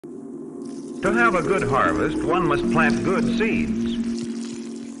To have a good harvest, one must plant good seeds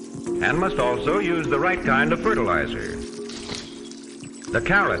and must also use the right kind of fertilizer. The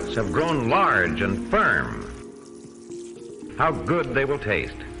carrots have grown large and firm. How good they will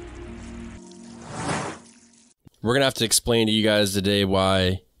taste. We're going to have to explain to you guys today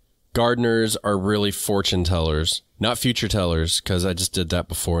why gardeners are really fortune tellers, not future tellers, because I just did that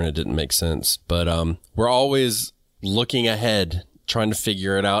before and it didn't make sense. But we're always looking ahead, trying to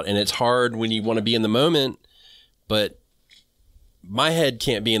figure it out. And it's hard when you want to be in the moment, but my head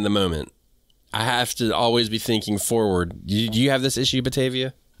can't be in the moment. I have to always be thinking forward. Do you have this issue,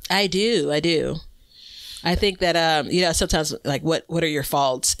 Batavia? I do. I think that, sometimes like what are your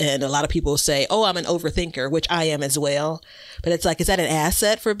faults? And a lot of people say, oh, I'm an overthinker, which I am as well. But it's like, is that an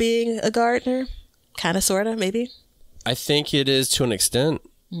asset for being a gardener? Kind of, sort of, maybe. I think it is to an extent.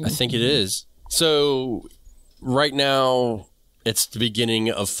 I think it is. So right now, it's the beginning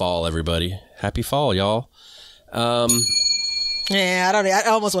of fall, everybody. Happy fall, y'all. Yeah, I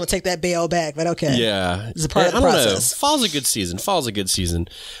almost want to take that bail back, but okay. Yeah. It's a part of the process. Fall's a good season.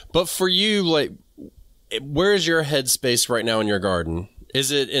 But for you, like, where's your headspace right now in your garden?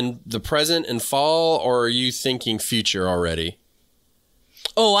 Is it in the present and fall, or are you thinking future already?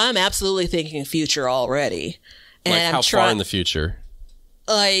 Oh, I'm absolutely thinking future already. And like how far in the future?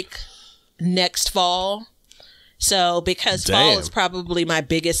 Like next fall. So because fall is probably my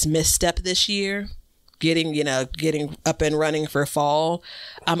biggest misstep this year, getting up and running for fall,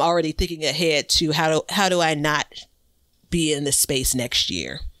 I'm already thinking ahead to how do I not be in this space next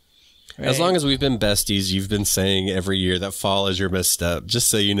year? Right. As long as we've been besties, you've been saying every year that fall is your misstep. Just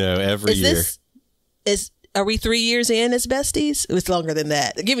so you know, every year. Are we 3 years in as besties? It was longer than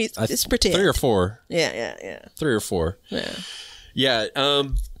that. Give me, just pretend. 3 or 4. Yeah. 3 or 4. Yeah.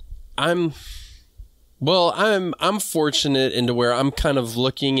 I'm fortunate into where I'm kind of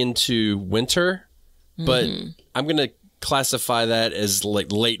looking into winter, but I'm going to classify that as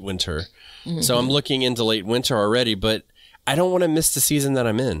like late winter. So I'm looking into late winter already, but I don't want to miss the season that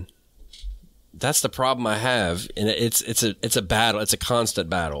I'm in. That's the problem I have, and it's a battle. It's a constant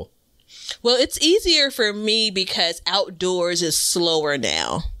battle. Well, it's easier for me because outdoors is slower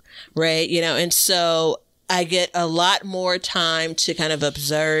now, right? And so I get a lot more time to kind of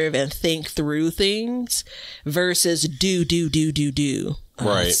observe and think through things versus do.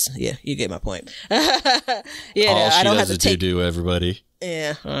 Right. Yeah, you get my point. All she I don't does have to do, everybody.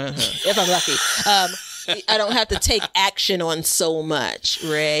 Yeah, if I'm lucky. I don't have to take action on so much,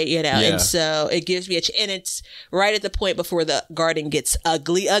 right? And so it gives me and it's right at the point before the garden gets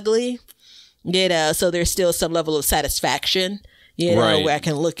ugly, so there's still some level of satisfaction, where I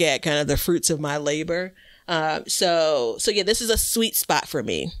can look at kind of the fruits of my labor. So this is a sweet spot for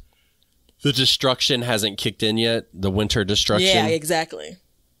me. The destruction hasn't kicked in yet, the winter destruction. Yeah, exactly.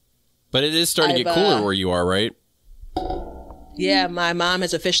 But it is starting to get cooler where you are, right? Yeah, my mom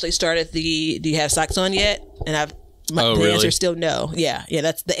has officially started do you have socks on yet? And the really? answer is still no. Yeah,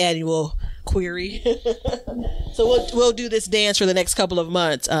 that's the annual query. So we'll do this dance for the next couple of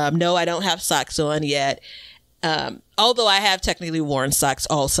months. No, I don't have socks on yet. Although I have technically worn socks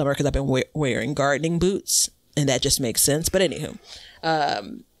all summer because I've been wearing gardening boots, and that just makes sense. But anywho,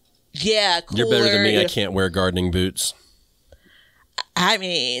 cooler. You're better than me. I can't wear gardening boots. I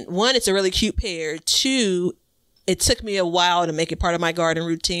mean, 1, it's a really cute pair. 2, it took me a while to make it part of my garden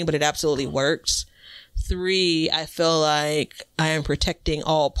routine, but it absolutely works. 3, I feel like I am protecting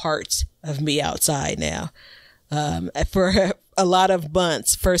all parts of me outside now. For a lot of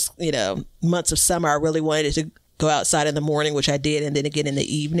months, months of summer, I really wanted to go outside in the morning, which I did, and then again in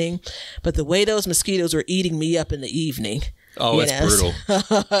the evening. But the way those mosquitoes were eating me up in the evening. Oh, it's brutal.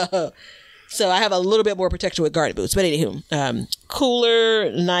 So I have a little bit more protection with garden boots. But anywho,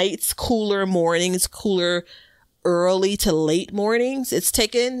 cooler nights, cooler mornings, cooler early to late mornings. It's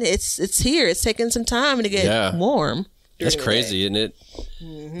here. It's taking some time to get warm. That's crazy, isn't it?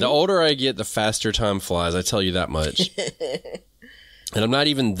 The older I get, the faster time flies. I tell you that much. And I'm not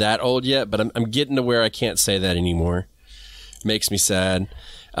even that old yet, but I'm getting to where I can't say that anymore. Makes me sad.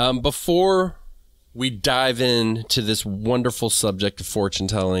 Before we dive into this wonderful subject of fortune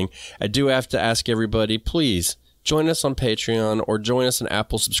telling, I do have to ask everybody, please join us on Patreon or join us on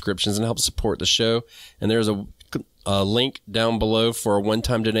Apple subscriptions and help support the show. And there's a link down below for a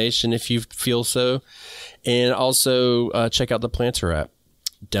one-time donation if you feel so. And also check out the Planter app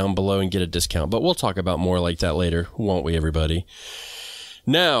down below and get a discount. But we'll talk about more like that later, won't we, everybody?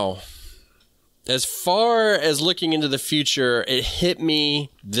 Now, as far as looking into the future, it hit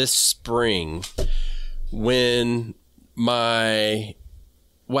me this spring when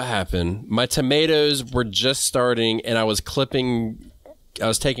what happened? My tomatoes were just starting and I was clipping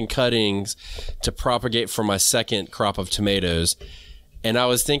was taking cuttings to propagate for my second crop of tomatoes. And I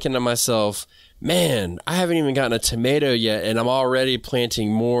was thinking to myself, man, I haven't even gotten a tomato yet, and I'm already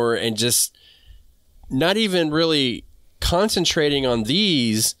planting more and just not even really concentrating on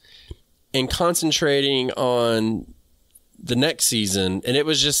these and concentrating on the next season. And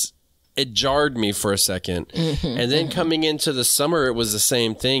it jarred me for a second. And then coming into the summer, it was the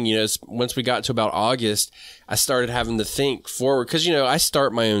same thing. You know, once we got to about August, I started having to think forward because, you know, I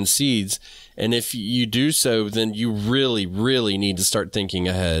start my own seeds. And if you do so, then you really, really need to start thinking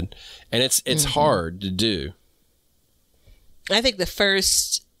ahead. And it's hard to do. I think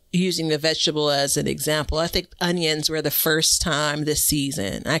using the vegetable as an example, I think onions were the first time this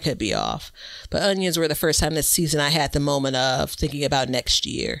season, I could be off, but onions were the first time this season I had the moment of thinking about next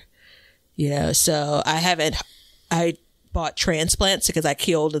year. You know, so I bought transplants because I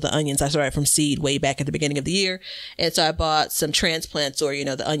killed the onions. I started from seed way back at the beginning of the year. And so I bought some transplants or, you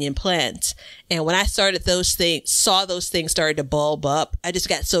know, the onion plants. And when I started saw those things started to bulb up, I just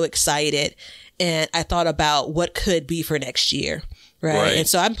got so excited. And I thought about what could be for next year. Right. And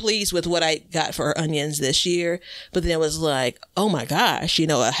so I'm pleased with what I got for onions this year. But then it was like, oh my gosh, you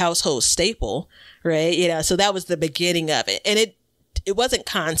know, a household staple. Right. You know, so that was the beginning of it. And it wasn't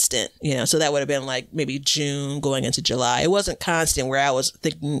constant, you know, so that would have been like maybe June going into July. It wasn't constant where I was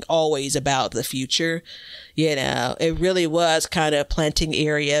thinking always about the future. You know, it really was kind of planting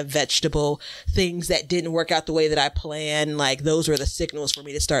area, vegetable things that didn't work out the way that I planned. Like those were the signals for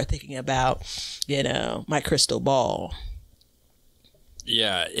me to start thinking about, you know, my crystal ball.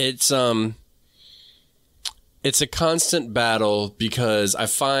 Yeah, it's a constant battle because I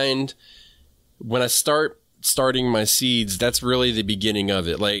find when I starting my seeds, that's really the beginning of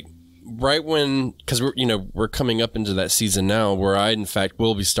it. Like right when, because we're coming up into that season now where I in fact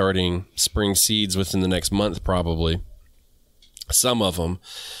will be starting spring seeds within the next month, probably some of them.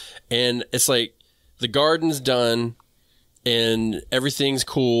 And it's like the garden's done and everything's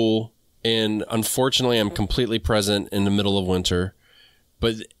cool. And unfortunately I'm completely present in the middle of winter,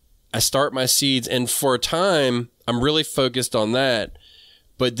 but I start my seeds and for a time I'm really focused on that.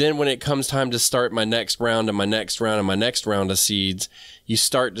 But then when it comes time to start my next round and my next round and my next round of seeds, you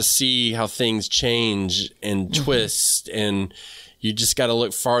start to see how things change and twist, and you just got to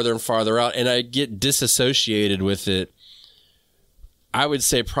look farther and farther out. And I get disassociated with it, I would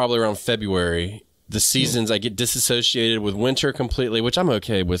say probably around February. The seasons, I get disassociated with winter completely, which I'm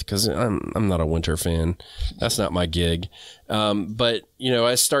okay with because I'm not a winter fan. That's not my gig. But, you know,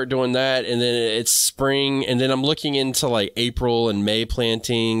 I start doing that and then it's spring and then I'm looking into like April and May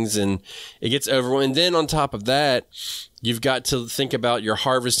plantings and it gets over. And then on top of that, you've got to think about your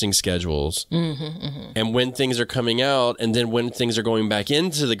harvesting schedules and when things are coming out and then when things are going back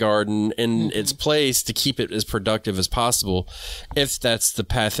into the garden in its place to keep it as productive as possible, if that's the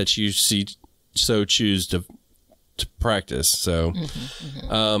path that you choose to practice. So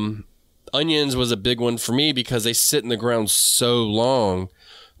onions was a big one for me because they sit in the ground so long,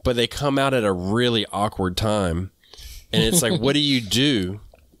 but they come out at a really awkward time. And it's like, what do you do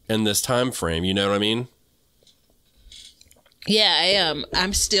in this time frame? You know what I mean? Yeah, I am.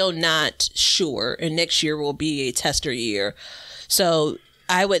 I'm still not sure. And next year will be a tester year. So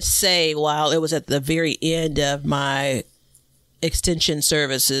I would say while it was at the very end of my extension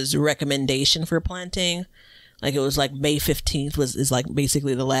services recommendation for planting, like it was like May 15th is like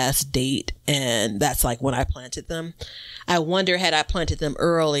basically the last date, and that's like when I planted them. I wonder, had I planted them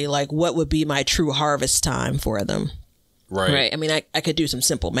early, like what would be my true harvest time for them? Right. I mean, I could do some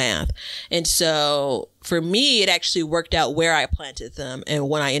simple math. And so for me, it actually worked out where I planted them and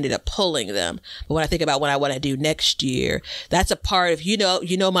when I ended up pulling them. But when I think about what I want to do next year, that's a part of, you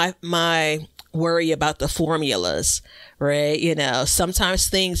know, my worry about the formulas, right? You know, sometimes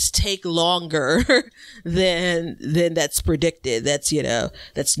things take longer than that's predicted. That's, you know,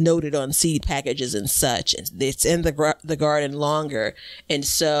 that's noted on seed packages and such. It's in the garden longer. And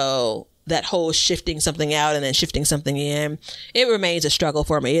so that whole shifting something out and then shifting something in, it remains a struggle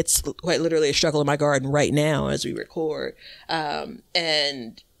for me. It's quite literally a struggle in my garden right now as we record. And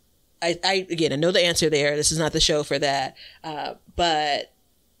I again, I know the answer there. This is not the show for that. But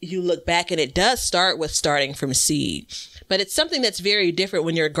you look back and it does start with starting from seed, but it's something that's very different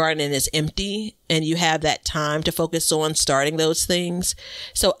when your garden is empty and you have that time to focus on starting those things.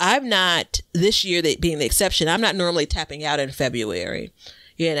 So I'm not, this year that being the exception, I'm not normally tapping out in February.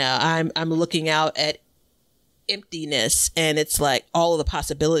 You know, I'm looking out at emptiness and it's like all of the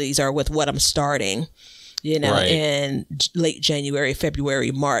possibilities are with what I'm starting. Right. in late January,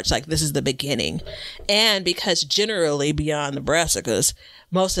 February, March. Like, this is the beginning. And because generally beyond the brassicas,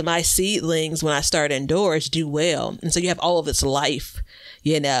 most of my seedlings, when I start indoors, do well. And so you have all of this life,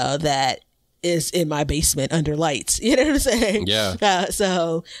 that is in my basement under lights. You know what I'm saying? Yeah.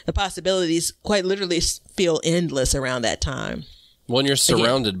 So the possibilities quite literally feel endless around that time. Well, and you're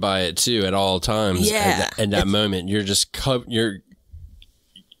surrounded by it too at all times. Yeah. At that moment, you're just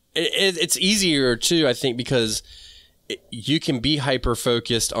it's easier too, I think, because you can be hyper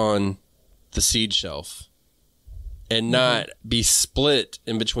focused on the seed shelf and not be split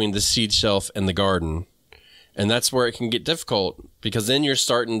in between the seed shelf and the garden. And that's where it can get difficult, because then you're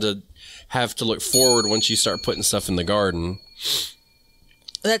starting to have to look forward once you start putting stuff in the garden.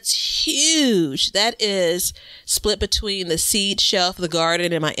 That's huge. That is split between the seed shelf, the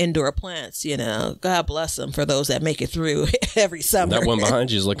garden, and my indoor plants. God bless them for those that make it through every summer. That one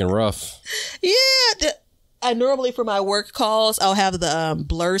behind you is looking rough. Yeah. I normally, for my work calls, I'll have the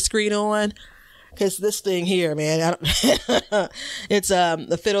blur screen on. Because this thing here, man, it's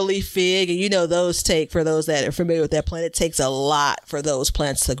the fiddle leaf fig. And those take, for those that are familiar with that plant, it takes a lot for those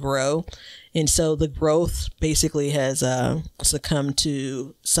plants to grow. And so the growth basically has succumbed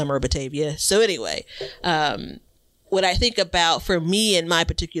to summer Batavia. So anyway, what I think about for me in my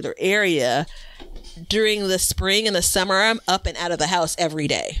particular area, during the spring and the summer, I'm up and out of the house every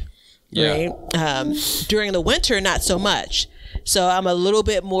day. Yeah. Right? During the winter, not so much. So I'm a little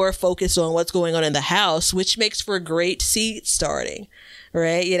bit more focused on what's going on in the house, which makes for great seed starting,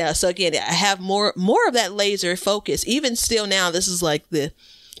 right? So again, I have more of that laser focus. Even still now, this is like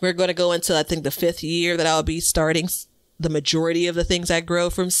we're going to go into, I think, the 5th year that I'll be starting the majority of the things I grow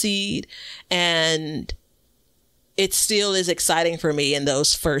from seed. And it still is exciting for me in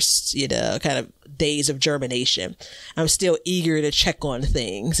those first, kind of days of germination. I'm still eager to check on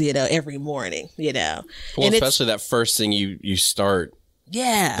things, every morning, Well, and especially that first thing you start.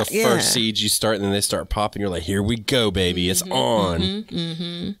 Yeah. The first seeds you start, and then they start popping. You're like, here we go, baby. It's on.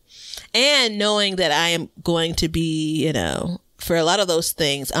 And knowing that I am going to be, for a lot of those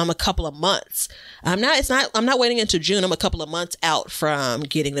things, I'm a couple of months. I'm not waiting until June. I'm a couple of months out from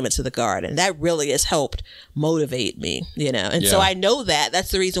getting them into the garden. That really has helped motivate me, And so I know that's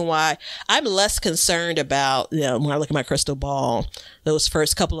the reason why I'm less concerned about, when I look at my crystal ball, those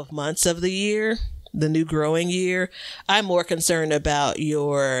first couple of months of the year, the new growing year. I'm more concerned about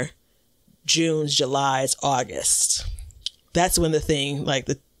your Junes, Julys, August. That's when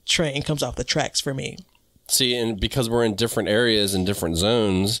the train comes off the tracks for me. See, and because we're in different areas and different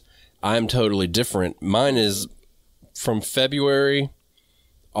zones, I'm totally different. Mine is from February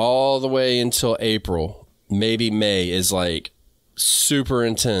all the way until April, maybe May, is like super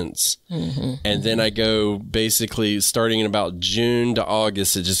intense. And then I go basically starting in about June to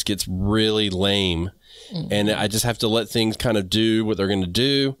August, it just gets really lame. And I just have to let things kind of do what they're going to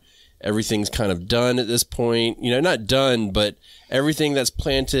do. Everything's kind of done at this point. Not done, but everything that's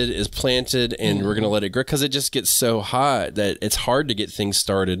planted is planted, and we're going to let it grow, because it just gets so hot that it's hard to get things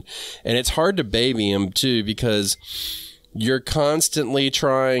started. And it's hard to baby them too, because you're constantly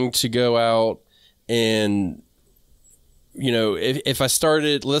trying to go out and, if I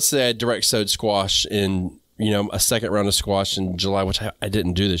started, let's say I direct sowed squash in, a second round of squash in July, which I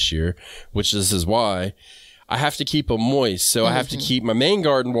didn't do this year, which this is why. I have to keep them moist. So I have to keep my main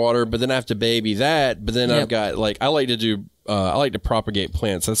garden water, but then I have to baby that. But then I've got, I like to propagate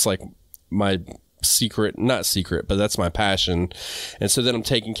plants. That's like my not secret, but that's my passion. And so then I'm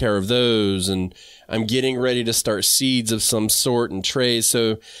taking care of those, and I'm getting ready to start seeds of some sort and trays.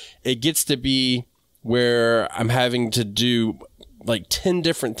 So it gets to be where I'm having to do like 10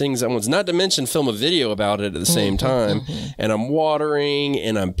 different things at once, not to mention film a video about it at the same time. And I'm watering,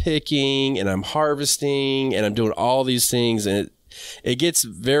 and I'm picking, and I'm harvesting, and I'm doing all these things. And it gets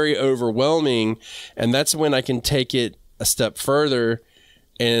very overwhelming. And that's when I can take it a step further.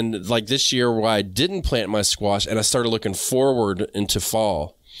 And like this year, where I didn't plant my squash, and I started looking forward into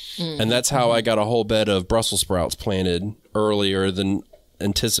fall. And that's how I got a whole bed of Brussels sprouts planted earlier than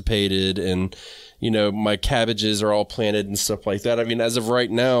anticipated. And my cabbages are all planted and stuff like that. I mean, as of right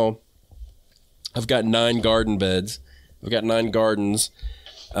now, I've got 9 garden beds. I've got 9 gardens.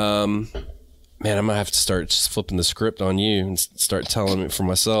 Man, I'm gonna have to start just flipping the script on you and start telling it for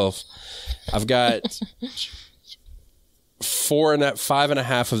myself. I've got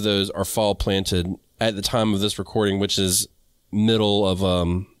 5.5 of those are fall planted at the time of this recording, which is middle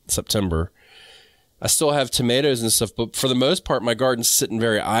of September. I still have tomatoes and stuff, but for the most part, my garden's sitting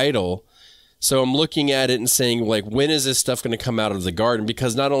very idle. So I'm looking at it and saying, like, when is this stuff going to come out of the garden?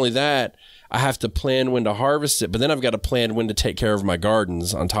 Because not only that, I have to plan when to harvest it, but then I've got to plan when to take care of my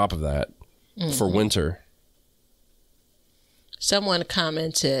gardens on top of that for winter. Someone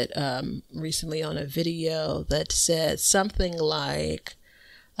commented recently on a video that said something like,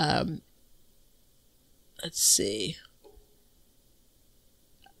 let's see.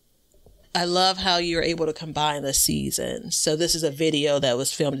 I love how you're able to combine the seasons. So this is a video that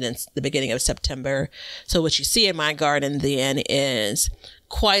was filmed in the beginning of September. So what you see in my garden then is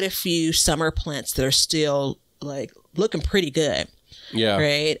quite a few summer plants that are still like looking pretty good. Yeah.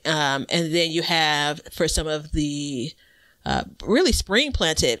 Right. And then you have for some of the really spring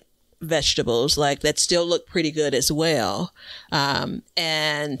planted vegetables like that still look pretty good as well.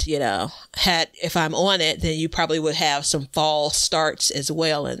 And you know, if I'm on it, then you probably would have some fall starts as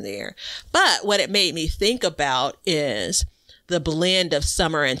well in there. But what it made me think about is the blend of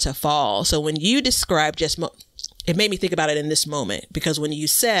summer into fall. So when you described it made me think about it in this moment, because when you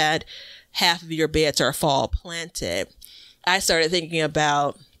said half of your beds are fall planted, I started thinking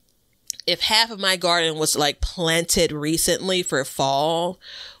about if half of my garden was like planted recently for fall,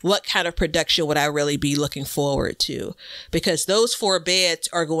 what kind of production would I really be looking forward to? Because those 4 beds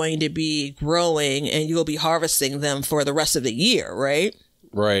are going to be growing and you'll be harvesting them for the rest of the year, right?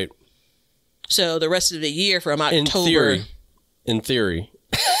 Right. So the rest of the year from October. In theory.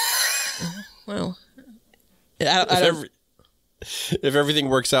 Well, if everything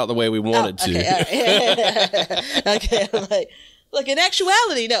works out the way we want it to. Okay, okay. I'm like, look, in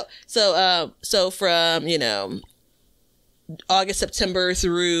actuality, no. So from, you know, August, September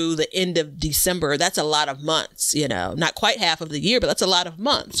through the end of December, that's a lot of months, you know, not quite half of the year, but that's a lot of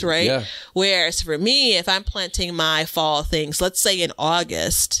months, right? Yeah. Whereas for me, if I'm planting my fall things, let's say in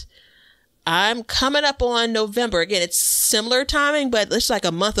August, I'm coming up on November. Again, it's similar timing, but it's like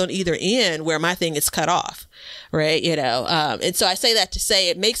a month on either end where my thing is cut off, right? You know, and so I say that to say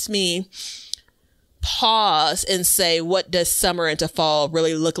it makes me pause and say, what does summer into fall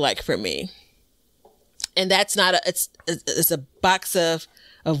really look like for me? And that's not it's a box of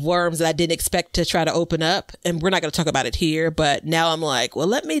worms that I didn't expect to try to open up. And we're not going to talk about it here, but now I'm like, well,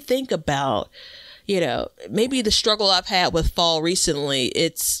 let me think about, you know, maybe the struggle I've had with fall recently.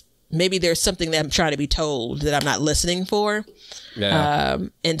 Maybe there's something that I'm trying to be told that I'm not listening for. Yeah.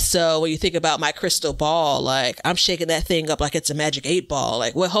 And so when you think about my crystal ball, like I'm shaking that thing up like it's a magic 8 ball.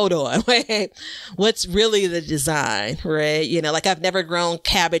 Like, well, hold on, wait, what's really the design, right? You know, like I've never grown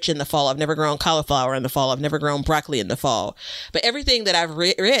cabbage in the fall. I've never grown cauliflower in the fall. I've never grown broccoli in the fall. But everything that I've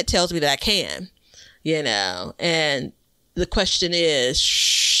read tells me that I can, you know. And the question is,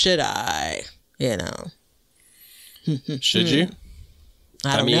 should I, you know? Should you?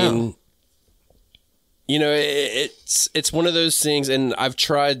 I mean, know. You know, it's one of those things, and I've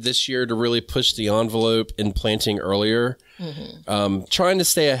tried this year to really push the envelope in planting earlier, trying to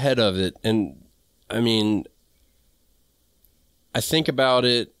stay ahead of it. And I mean, I think about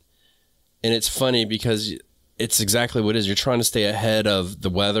it, and it's funny because it's exactly what it is. You're trying to stay ahead of the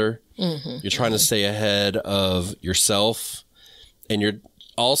weather. You're trying to stay ahead of yourself. And you're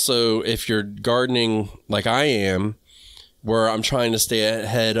also, if you're gardening like I am, where I'm trying to stay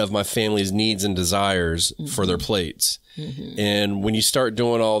ahead of my family's needs and desires for their plates. And when you start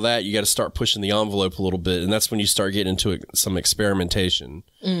doing all that, you got to start pushing the envelope a little bit. And that's when you start getting into some experimentation,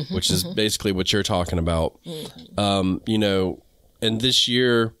 which is basically what you're talking about. You know, and this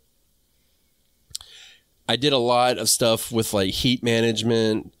year I did a lot of stuff with like heat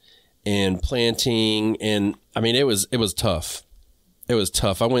management and planting. And I mean, it was tough. It was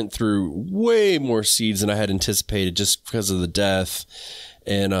tough. I went through way more seeds than I had anticipated just because of the death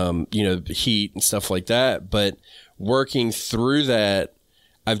and, you know, heat and stuff like that. But working through that,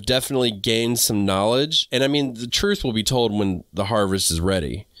 I've definitely gained some knowledge. And I mean, the truth will be told when the harvest is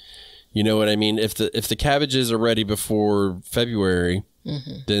ready. You know what I mean? If the cabbages are ready before February,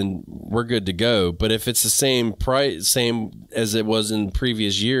 then we're good to go. But if it's the same price, same as it was in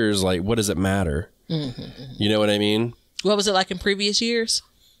previous years, like, what does it matter? You know what I mean? What was it like in previous years?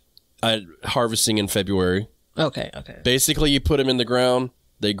 Harvesting in February. Okay. Basically, you put them in the ground,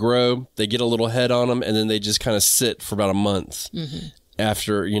 they grow, they get a little head on them, and then they just kind of sit for about a month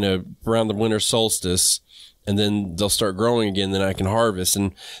after, you know, around the winter solstice, and then they'll start growing again, then I can harvest.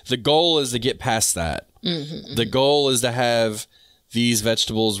 And the goal is to get past that. The goal is to have these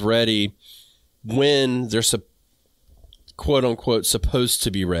vegetables ready when they're quote unquote supposed to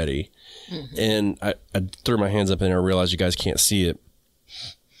be ready. And I threw my hands up in there and realized you guys can't see it.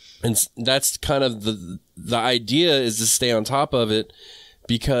 And that's kind of the idea, is to stay on top of it,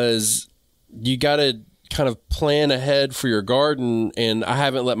 because you got to kind of plan ahead for your garden. And I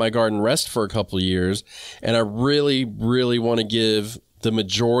haven't let my garden rest for a couple of years. And I really, really want to give the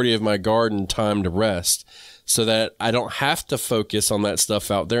majority of my garden time to rest. so that I don't have to focus on that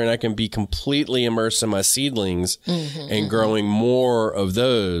stuff out there and I can be completely immersed in my seedlings and growing more of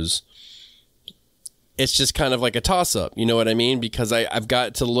those. It's just kind of like a toss-up, you know what I mean? Because I've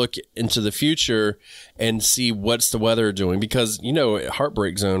got to look into the future and see what's the weather doing. Because, you know,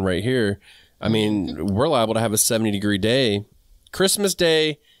 Heartbreak Zone right here, I mean, we're liable to have a 70-degree day. Christmas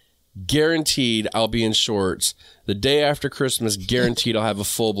Day, guaranteed I'll be in shorts. The day after Christmas, guaranteed I'll have a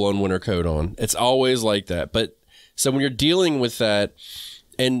full-blown winter coat on. It's always like that. But so when you're dealing with that,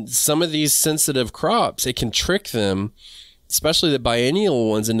 and some of these sensitive crops, it can trick them, especially the biennial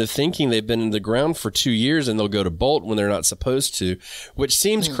ones, into thinking they've been in the ground for 2 years and they'll go to bolt when they're not supposed to, which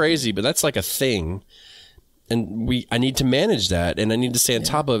seems crazy, but that's like a thing. And I need to manage that, and I need to stay on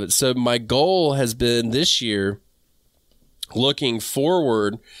top of it. So my goal has been this year, looking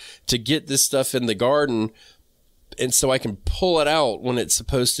forward to get this stuff in the garden, and so I can pull it out when it's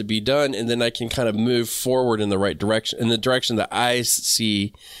supposed to be done, and then I can kind of move forward in the right direction, in the direction that I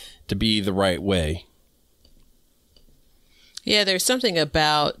see to be the right way. Yeah, there's something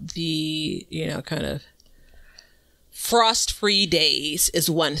about the, you know, kind of frost-free days is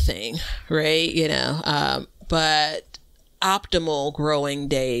one thing, right? You know, but optimal growing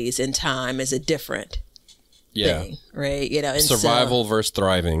days and time is a different thing, right? You know, and survival versus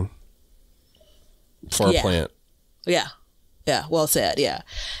thriving for a plant. Yeah. Yeah. Well said. Yeah.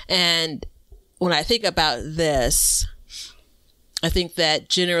 And when I think about this, I think that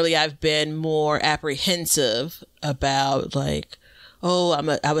generally I've been more apprehensive about like,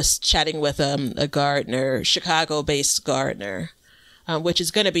 I was chatting with a gardener, Chicago-based gardener, which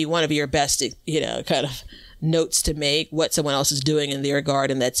is going to be one of your best, you know, kind of notes to make, what someone else is doing in their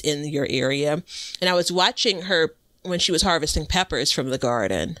garden that's in your area. And I was watching her when she was harvesting peppers from the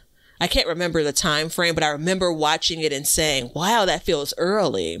garden. I can't remember the time frame, but I remember watching it and saying, wow, that feels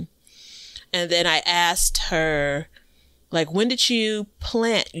early. And then I asked her, like, when did you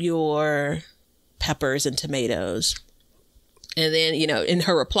plant your peppers and tomatoes? And then, you know, in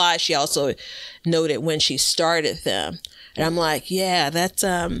her reply, she also noted when she started them. And I'm like, yeah, that's,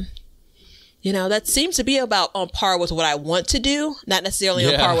 you know, that seems to be about on par with what I want to do, not necessarily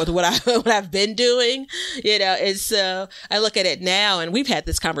on par with what I've been doing, you know. And so I look at it now, and we've had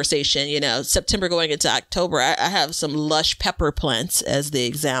this conversation, you know, September going into October, I have some lush pepper plants as the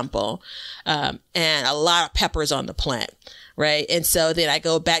example, and a lot of peppers on the plant. Right. And so then I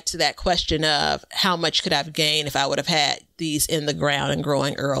go back to that question of how much could I've gained if I would have had these in the ground and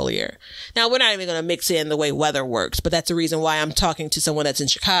growing earlier. Now, we're not even going to mix in the way weather works, but that's the reason why I'm talking to someone that's in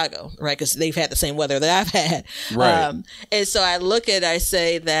Chicago, right? Because they've had the same weather that I've had. Right. And so I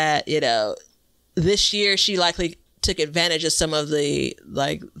say that, you know, this year she likely took advantage of some of the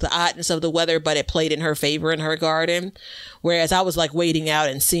oddness of the weather, but it played in her favor in her garden. Whereas I was like waiting out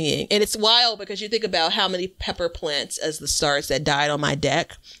and seeing. And it's wild because you think about how many pepper plants as the starts that died on my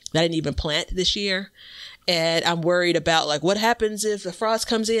deck that I didn't even plant this year. And I'm worried about like, what happens if the frost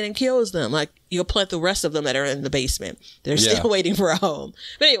comes in and kills them? Like, you'll plant the rest of them that are in the basement. They're still waiting for a home.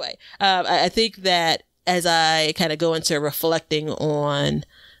 But anyway, I think that as I kind of go into reflecting on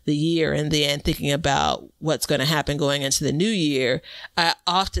the year and then thinking about what's going to happen going into the new year, I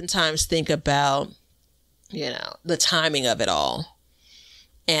oftentimes think about, you know, the timing of it all.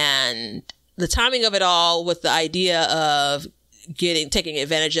 And the timing of it all with the idea of taking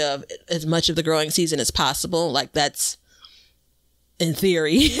advantage of as much of the growing season as possible. Like, that's in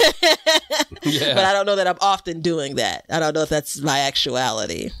theory. But I don't know that I'm often doing that. I don't know if that's my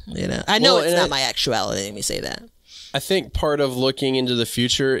actuality. You know, I know it's not my actuality. Let me say that. I think part of looking into the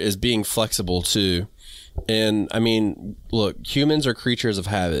future is being flexible too. And I mean, look, humans are creatures of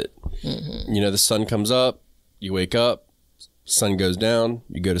habit. Mm-hmm. You know, the sun comes up, you wake up, sun goes down,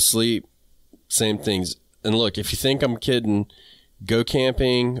 you go to sleep, same things. And look, if you think I'm kidding, go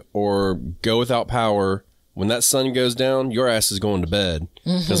camping or go without power. When that sun goes down, your ass is going to bed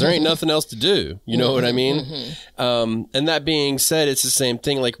because there ain't nothing else to do. You know what I mean? And that being said, it's the same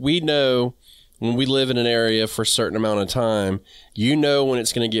thing. Like, we know when we live in an area for a certain amount of time, you know when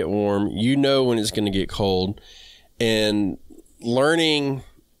it's going to get warm, you know when it's going to get cold, and learning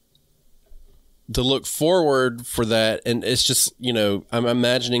to look forward for that. And it's just, you know, I'm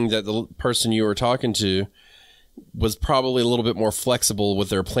imagining that the person you were talking to was probably a little bit more flexible with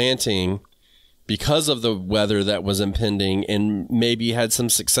their planting because of the weather that was impending, and maybe had some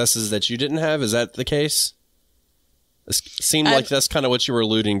successes that you didn't have. Is that the case? It seemed like that's kind of what you were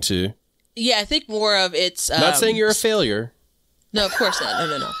alluding to. Yeah, I think more of it's... not saying you're a failure. No, of course not.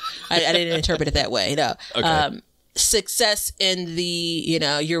 No. I didn't interpret it that way. No. Okay. Success in the, you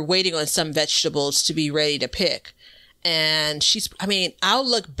know, you're waiting on some vegetables to be ready to pick. And I'll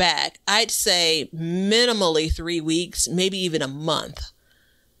look back, I'd say minimally 3 weeks, maybe even a month.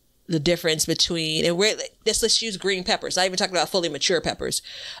 The difference between, and let's use green peppers. I even talked about fully mature peppers.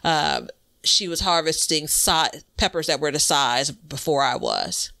 She was harvesting peppers that were the size before I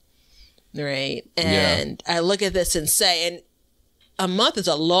was. Right. And I look at this and say, and a month is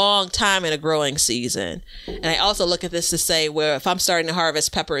a long time in a growing season. And I also look at this to say, well, if I'm starting to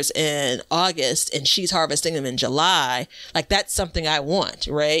harvest peppers in August and she's harvesting them in July, like that's something I want,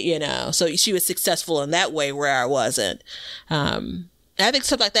 right? You know, so she was successful in that way where I wasn't. I think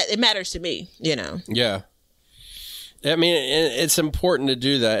stuff like that, it matters to me, you know? Yeah. I mean, it's important to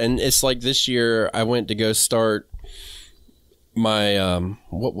do that. And it's like this year I went to go start my,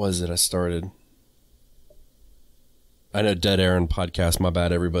 what was it I started? I know Dead Aaron podcast. My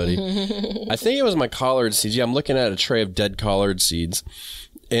bad, everybody. I think it was my collard seeds. Yeah, I'm looking at a tray of dead collard seeds,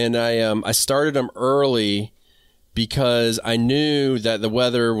 and I started them early because I knew that the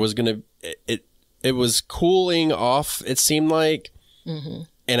weather was gonna it was cooling off. It seemed like,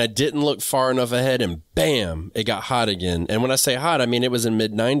 and I didn't look far enough ahead, and bam, it got hot again. And when I say hot, I mean it was in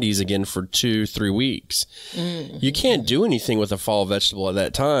mid-90s again for 2-3 weeks. You can't do anything with a fall vegetable at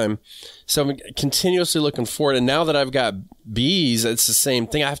that time. So I'm continuously looking forward. And now that I've got bees, it's the same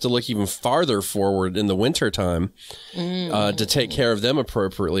thing. I have to look even farther forward in the wintertime to take care of them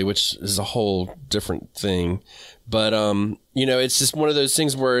appropriately, which is a whole different thing. But, you know, it's just one of those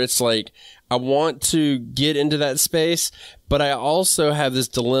things where it's like, I want to get into that space, but I also have this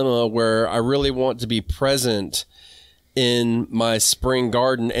dilemma where I really want to be present in my spring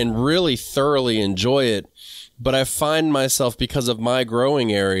garden and really thoroughly enjoy it. But I find myself, because of my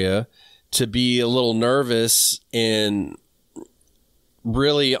growing area, to be a little nervous and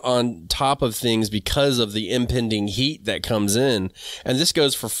really on top of things because of the impending heat that comes in. And this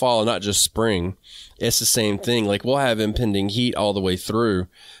goes for fall, not just spring. It's the same thing. Like, we'll have impending heat all the way through.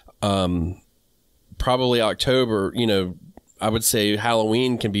 Probably October, you know, I would say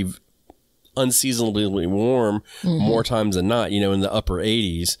Halloween can be unseasonably warm more times than not, you know, in the upper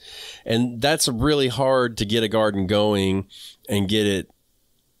 80s. And that's really hard to get a garden going and get it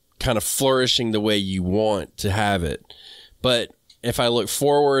kind of flourishing the way you want to have it. But if I look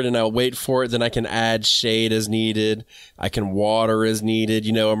forward and I'll wait for it, then I can add shade as needed. I can water as needed.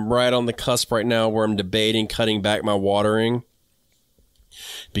 You know, I'm right on the cusp right now where I'm debating cutting back my watering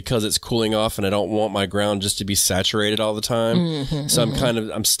because it's cooling off and I don't want my ground just to be saturated all the time. So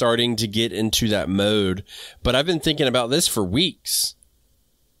I'm starting to get into that mode. But I've been thinking about this for weeks.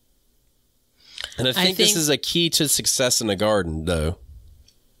 And I think this is a key to success in a garden, though.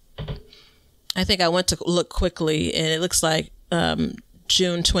 I think I went to look quickly, and it looks like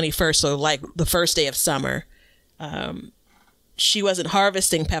June 21st, so like the first day of summer. She wasn't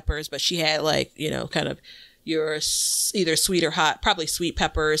harvesting peppers, but she had, like, you know, kind of your either sweet or hot, probably sweet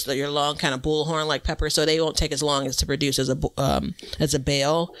peppers, your long kind of bullhorn like peppers, so they won't take as long as to produce as a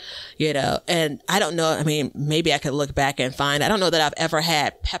bale, you know. And I don't know, I mean, maybe I could look back and find, I don't know that I've ever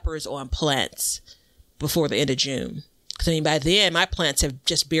had peppers on plants before the end of June. I mean, by then, my plants have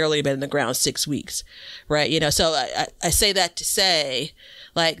just barely been in the ground 6 weeks, right? You know, so I say that to say,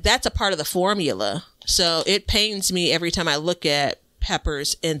 like, that's a part of the formula. So it pains me every time I look at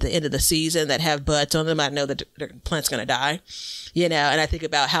peppers in the end of the season that have buds on them. I know that the plant's going to die, you know, and I think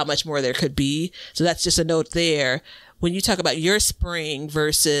about how much more there could be. So that's just a note there. When you talk about your spring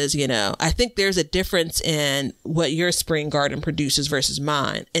versus, you know, I think there's a difference in what your spring garden produces versus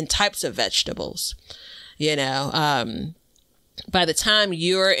mine in types of vegetables. You know, by the time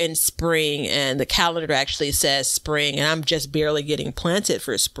you're in spring and the calendar actually says spring and I'm just barely getting planted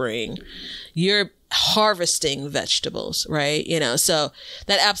for spring, you're harvesting vegetables, right? You know, so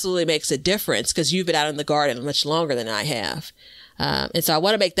that absolutely makes a difference because you've been out in the garden much longer than I have. And so I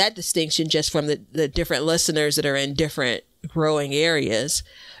want to make that distinction just from the different listeners that are in different growing areas,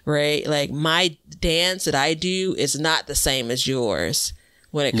 right? Like, my dance that I do is not the same as yours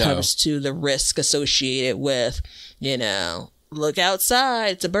when it comes to the risk associated with, you know, look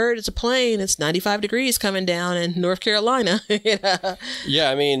outside, it's a bird, it's a plane, it's 95 degrees coming down in North Carolina. You know?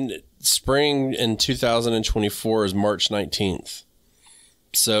 Yeah, I mean, spring in 2024 is March 19th.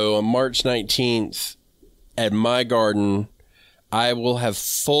 So on March 19th, at my garden, I will have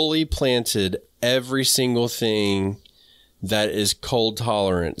fully planted every single thing that is cold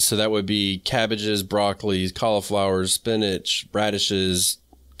tolerant. So that would be cabbages, broccolis, cauliflowers, spinach, radishes,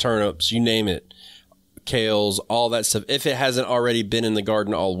 turnips, you name it, kales, all that stuff. If it hasn't already been in the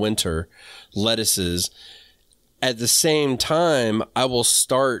garden all winter, lettuces. At the same time, I will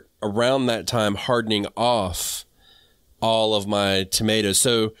start around that time hardening off all of my tomatoes.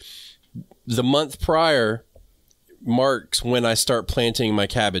 So the month prior, marks when I start planting my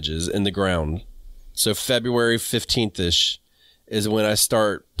cabbages in the ground. So February 15th-ish is when I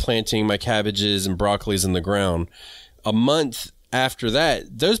start planting my cabbages and broccolis in the ground. A month after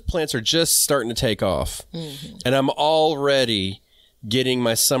that, those plants are just starting to take off. And I'm already getting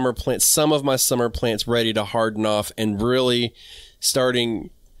my summer plants, some of my summer plants ready to harden off and really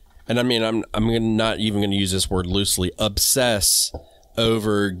starting, and I mean, I'm not even going to use this word loosely, obsess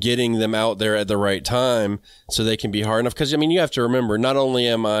over getting them out there at the right time so they can be hard enough. Because, I mean, you have to remember, not only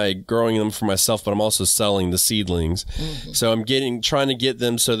am I growing them for myself, but I'm also selling the seedlings. So I'm trying to get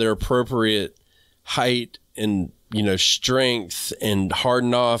them so they're appropriate height and, you know, strength and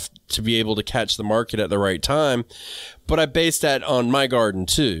harden off to be able to catch the market at the right time. But I base that on my garden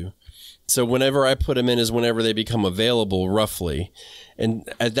too. So whenever I put them in is whenever they become available, roughly. And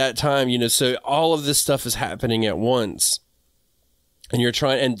at that time, you know, so all of this stuff is happening at once. And you're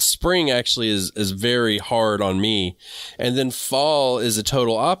trying, and spring actually is very hard on me. And then fall is a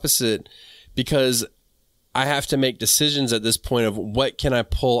total opposite, because I have to make decisions at this point of what can I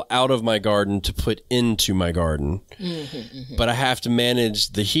pull out of my garden to put into my garden. But I have to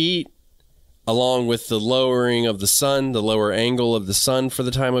manage the heat along with the lowering of the sun, the lower angle of the sun for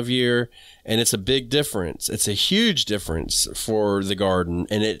the time of year. And it's a big difference. It's a huge difference for the garden.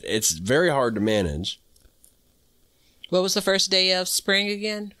 And it's very hard to manage. What was the first day of spring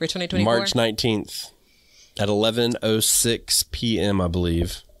again for 2024? March 19th at 11:06 p.m., I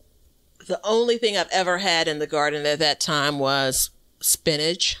believe. The only thing I've ever had in the garden at that time was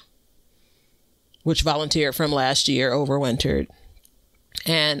spinach, which volunteered from last year, overwintered.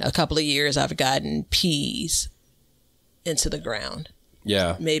 And a couple of years I've gotten peas into the ground.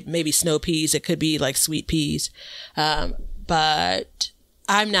 Yeah. Maybe snow peas. It could be like sweet peas. But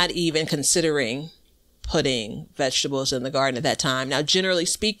I'm not even considering putting vegetables in the garden at that time. Now, generally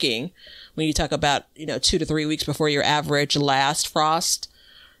speaking, when you talk about, 2 to 3 weeks before your average last frost,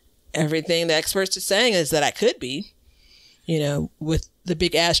 everything the experts are saying is that I could be, with the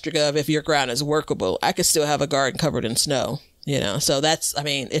big asterisk of if your ground is workable, I could still have a garden covered in snow, So that's,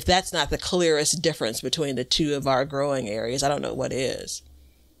 if that's not the clearest difference between the two of our growing areas, I don't know what is.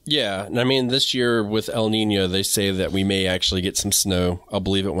 Yeah. And this year with El Nino, they say that we may actually get some snow. I'll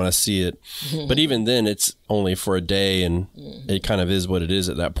believe it when I see it. But even then, it's only for a day, and it kind of is what it is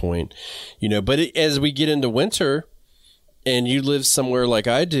at that point, But as we get into winter, and you live somewhere like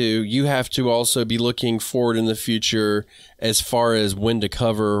I do, you have to also be looking forward in the future as far as when to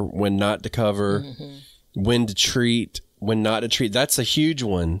cover, when not to cover, when to treat, when not to treat. That's a huge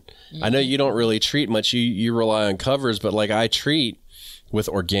one. I know you don't really treat much. You rely on covers, but like I treat with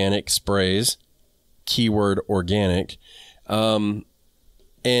organic sprays, keyword organic. And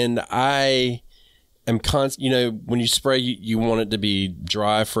I am when you spray, you want it to be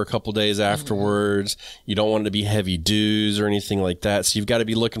dry for a couple days afterwards. You don't want it to be heavy dews or anything like that. So you've got to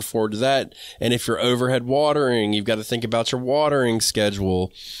be looking forward to that. And if you're overhead watering, you've got to think about your watering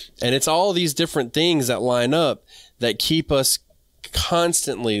schedule. And it's all these different things that line up that keep us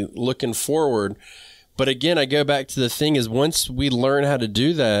constantly looking forward. But again, I go back to the thing is once we learn how to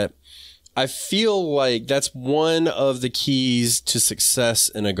do that, I feel like that's one of the keys to success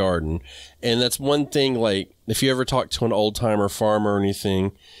in a garden. And that's one thing, like if you ever talk to an old timer farmer or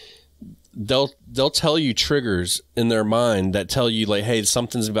anything, they'll tell you triggers in their mind that tell you like, hey,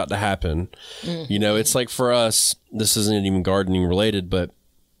 something's about to happen. It's like for us, this isn't even gardening related, but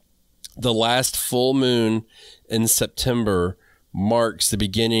the last full moon in September marks the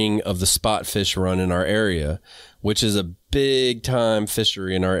beginning of the spot fish run in our area, which is a big time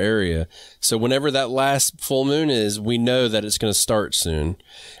fishery in our area. So whenever that last full moon is, we know that it's going to start soon.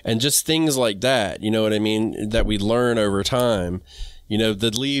 And just things like that, you know what I mean, that we learn over time.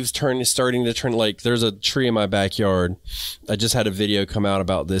 The leaves starting to turn, like there's a tree in my backyard. I just had a video come out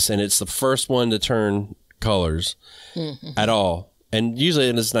about this, and it's the first one to turn colors at all. And usually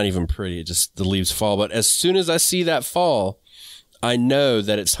it's not even pretty, just the leaves fall. But as soon as I see that fall, I know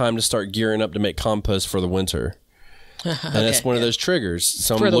that it's time to start gearing up to make compost for the winter. And that's one of those triggers.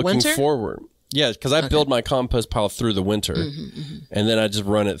 So I'm looking forward. Yeah, because I build my compost pile through the winter, and then I just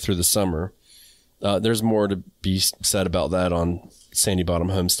run it through the summer. There's more to be said about that on Sandy Bottom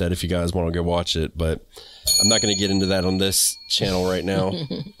Homestead if you guys want to go watch it, but I'm not going to get into that on this channel right now.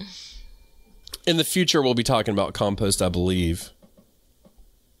 In the future, we'll be talking about compost, I believe.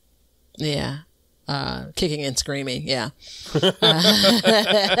 Yeah. Kicking and screaming. Yeah.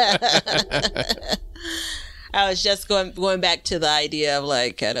 I was just going back to the idea of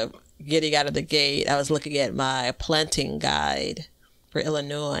like kind of getting out of the gate. I was looking at my planting guide for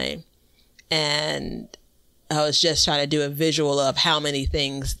Illinois, and I was just trying to do a visual of how many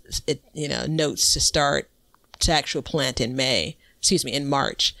things notes to start to actual plant in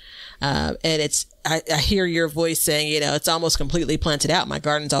March. And I hear your voice saying, it's almost completely planted out. My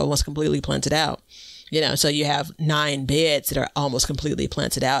garden's almost completely planted out. So you have 9 beds that are almost completely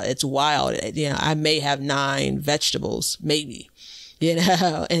planted out. It's wild. I may have 9 vegetables, maybe,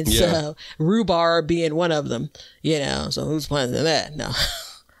 and so rhubarb being one of them, so who's planting that? No,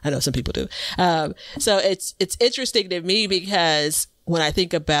 I know some people do. So it's interesting to me because when I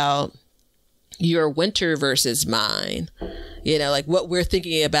think about your winter versus mine, like what we're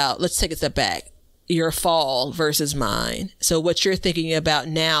thinking about, let's take a step back. Your fall versus mine. So what you're thinking about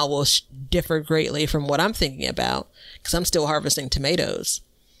now will differ greatly from what I'm thinking about because I'm still harvesting tomatoes,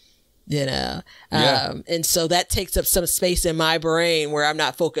 and so that takes up some space in my brain where I'm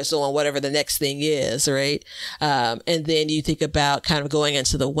not focused on whatever the next thing is, right? And then you think about kind of going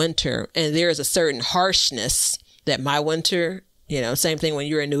into the winter, and there is a certain harshness that my winter, same thing when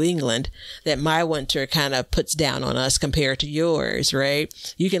you're in New England, that my winter kind of puts down on us compared to yours, right?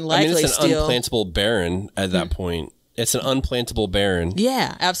 You can likely it's an unplantable barren at that point. It's an unplantable barren.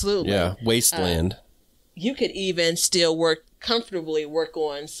 Yeah, absolutely. Yeah, wasteland. You could even still comfortably work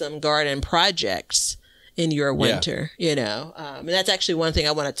on some garden projects in your winter, and that's actually one thing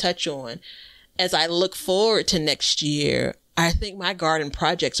I want to touch on. As I look forward to next year, I think my garden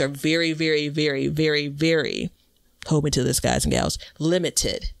projects are very, very, very, very, very, hold me to this, guys and gals,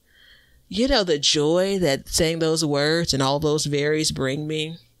 limited. The joy that saying those words and all those varies bring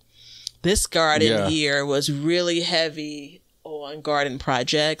me. This garden year was really heavy on garden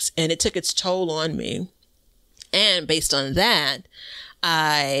projects, and it took its toll on me. And based on that,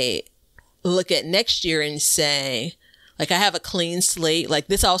 I look at next year and say, like, I have a clean slate. Like,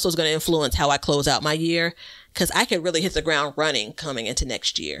 this also is going to influence how I close out my year because I could really hit the ground running coming into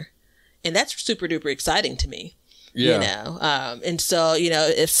next year. And that's super duper exciting to me. And so,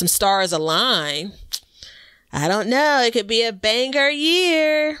 if some stars align, I don't know, it could be a banger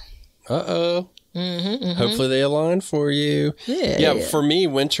year. Uh-oh. Hopefully they align for you. Yeah, for me,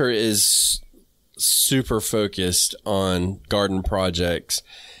 winter is super focused on garden projects.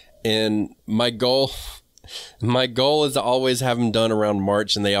 And my goal is to always have them done around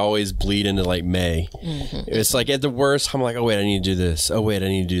March, and they always bleed into like May. It's like at the worst, I'm like, oh, wait, I need to do this. Oh, wait, I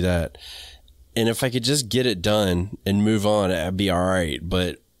need to do that. And if I could just get it done and move on, it'd be all right.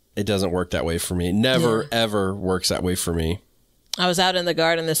 But it doesn't work that way for me. Never, ever works that way for me. I was out in the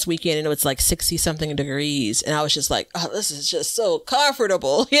garden this weekend and it was like 60 something degrees. And I was just like, oh, this is just so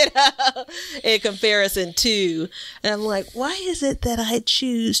comfortable, in comparison to. And I'm like, why is it that I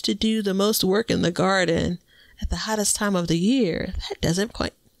choose to do the most work in the garden at the hottest time of the year? That doesn't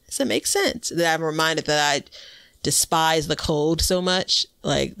make sense. That I'm reminded that I despise the cold so much.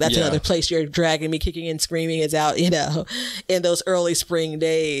 Like, that's another place you're dragging me kicking and screaming is out, in those early spring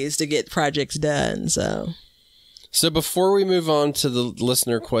days to get projects done. So before we move on to the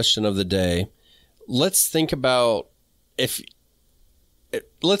listener question of the day, let's think about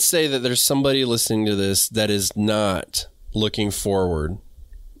let's say that there's somebody listening to this that is not looking forward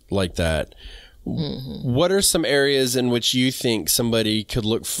like that. What are some areas in which you think somebody could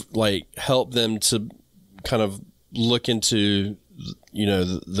help them to kind of look into,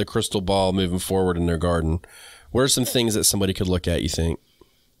 the crystal ball moving forward in their garden? What are some things that somebody could look at, you think?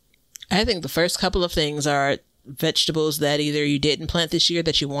 I think the first couple of things are vegetables that either you didn't plant this year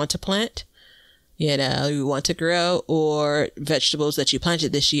that you want to plant, you want to grow, or vegetables that you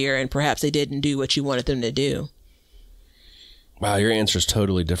planted this year and perhaps they didn't do what you wanted them to do. Wow, your answer is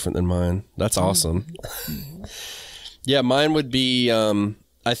totally different than mine. That's awesome. Yeah, mine would be,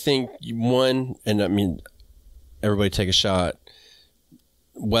 I think one, and I mean, everybody take a shot,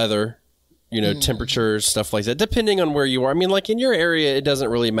 weather, temperatures, stuff like that, depending on where you are. I mean, like in your area, it doesn't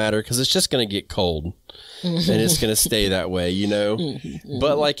really matter because it's just going to get cold and it's going to stay that way,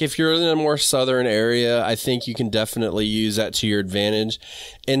 But like if you're in a more southern area, I think you can definitely use that to your advantage.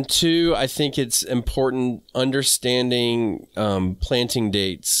 And two, I think it's important understanding planting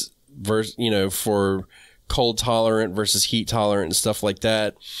dates versus, for cold tolerant versus heat tolerant and stuff like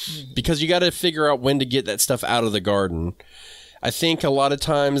that, because you got to figure out when to get that stuff out of the garden. I think a lot of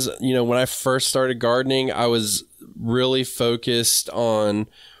times, when I first started gardening, I was really focused on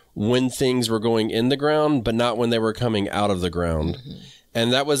when things were going in the ground, but not when they were coming out of the ground.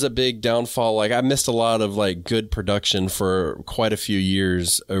 And that was a big downfall. Like I missed a lot of like good production for quite a few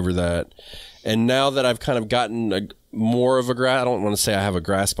years over that. And now that I've kind of gotten more of a grasp, I don't want to say I have a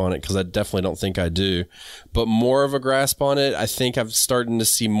grasp on it because I definitely don't think I do, but more of a grasp on it, I think I'm starting to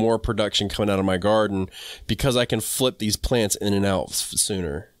see more production coming out of my garden because I can flip these plants in and out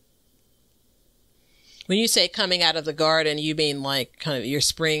sooner. When you say coming out of the garden, you mean like kind of your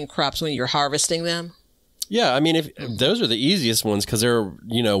spring crops when you're harvesting them? Yeah, I mean, if those are the easiest ones because they're,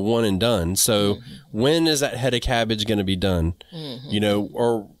 you know, one and done. So when is that head of cabbage going to be done? You know,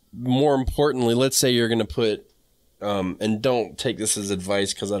 or more importantly, let's say you're going to put, and don't take this as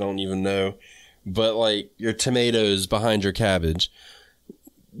advice because I don't even know, but like your tomatoes behind your cabbage.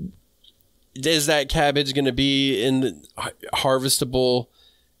 Is that cabbage going to be harvestable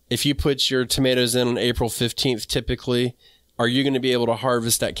if you put your tomatoes in on April 15th typically? Are you going to be able to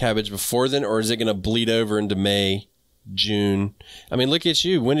harvest that cabbage before then, or is it going to bleed over into May, June? I mean, look at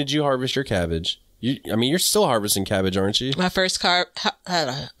you. When did you harvest your cabbage? You're still harvesting cabbage, aren't you? My first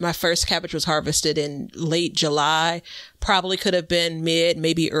cabbage was harvested in late July. Probably could have been mid,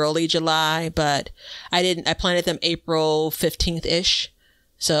 maybe early July, but I planted them April 15th-ish.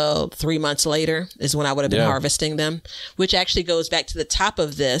 So 3 months later is when I would have been harvesting them, which actually goes back to the top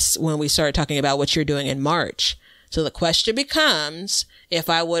of this when we started talking about what you're doing in March. So the question becomes, if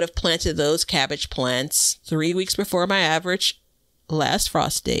I would have planted those cabbage plants 3 weeks before my average last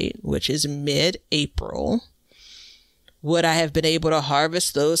frost date, which is mid-April, would I have been able to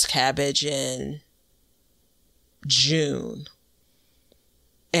harvest those cabbage in June?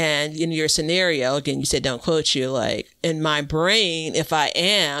 And in your scenario, again, you said don't quote you, like in my brain, if I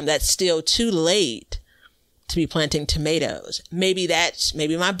am, that's still too late to be planting tomatoes. Maybe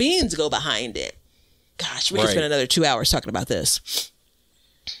my beans go behind it. Gosh, we could spend another 2 hours talking about this.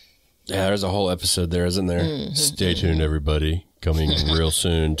 Yeah, there's a whole episode there, isn't there? Stay tuned, everybody. Coming real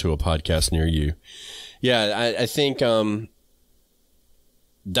soon to a podcast near you. Yeah, I think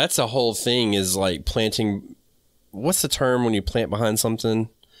that's a whole thing is like planting. What's the term when you plant behind something?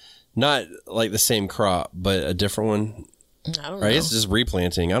 Not like the same crop, but a different one. I don't know. Right? It's just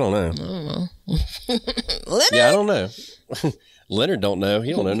replanting. I don't know. Leonard? Yeah, I don't know. Leonard don't know.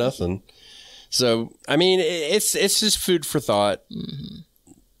 He don't know nothing. So, I mean, it's just food for thought.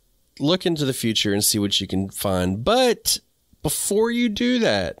 Look into the future and see what you can find. But before you do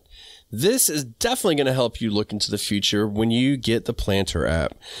that, this is definitely going to help you look into the future when you get the Planter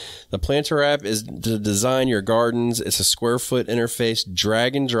app. The Planter app is to design your gardens. It's a square foot interface,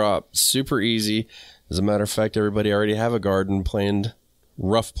 drag and drop, super easy. As a matter of fact, everybody already have a garden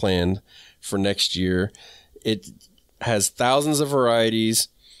rough planned for next year. It has thousands of varieties.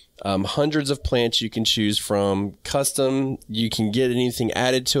 Hundreds of plants you can choose from. Custom, you can get anything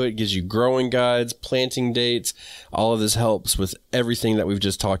added to it. It gives you growing guides, planting dates. All of this helps with everything that we've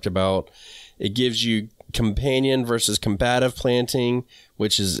just talked about. It gives you companion versus combative planting,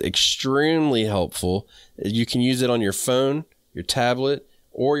 which is extremely helpful. You can use it on your phone, your tablet,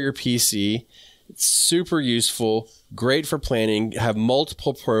 or your PC. It's super useful, great for planting, have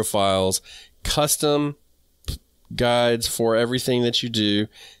multiple profiles, custom guides for everything that you do.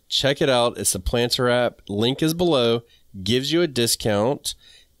 Check it out. It's the Planter app. Link is below. Gives you a discount.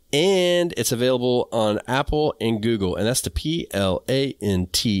 And it's available on Apple and Google. And that's the Planter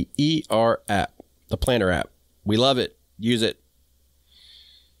app. The Planter app. We love it. Use it.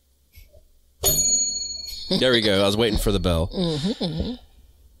 There we go. I was waiting for the bell.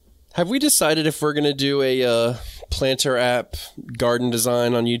 Have we decided if we're going to do a Planter app garden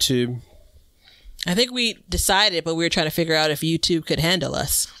design on YouTube? I think we decided, but we were trying to figure out if YouTube could handle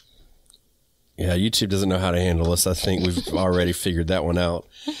us. Yeah, YouTube doesn't know how to handle us. I think we've already figured that one out.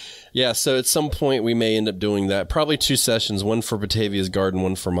 Yeah, so at some point we may end up doing that. Probably 2 sessions, one for Batavia's garden,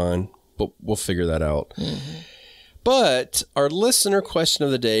 one for mine. But we'll figure that out. But our listener question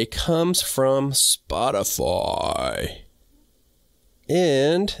of the day comes from Spotify.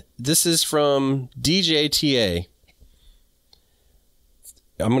 And this is from DJTA.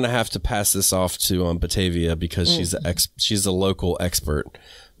 I'm going to have to pass this off to Batavia because she's a local expert.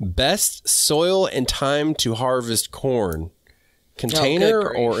 Best soil and time to harvest corn. Container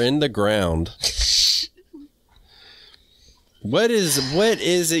or in the ground? What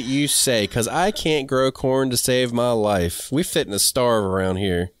is it you say? Because I can't grow corn to save my life. We fitting to starve around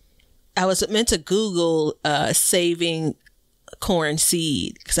here. I was meant to Google saving corn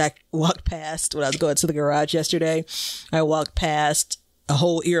seed because I walked past when I was going to the garage yesterday. I walked past a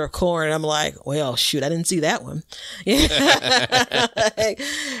whole ear of corn. And I'm like, well, shoot, I didn't see that one.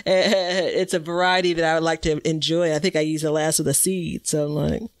 It's a variety that I would like to enjoy. I think I used the last of the seeds. So I'm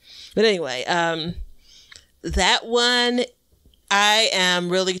like, but anyway, that one, I am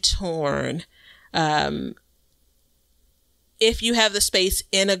really torn. If you have the space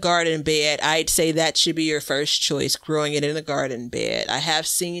in a garden bed, I'd say that should be your first choice, growing it in a garden bed. I have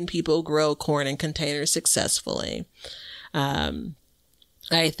seen people grow corn in containers successfully.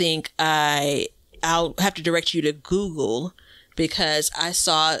 I think I'll have to direct you to Google because I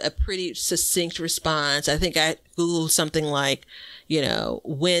saw a pretty succinct response. I think I Googled something like,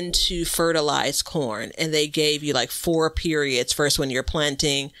 when to fertilize corn. And they gave you like 4 periods. First, when you're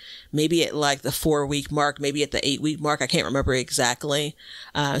planting, maybe at like the 4-week mark, maybe at the 8-week mark. I can't remember exactly.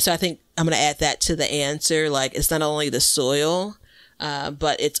 So I think I'm going to add that to the answer. Like, it's not only the soil,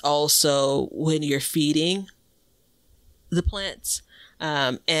 but it's also when you're feeding the plants.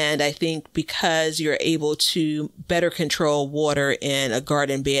 And I think because you're able to better control water in a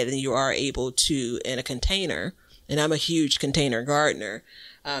garden bed than you are able to in a container, and I'm a huge container gardener,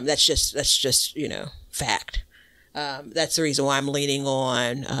 that's just fact. That's the reason why I'm leaning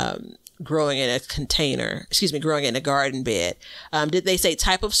on growing in a garden bed. Did they say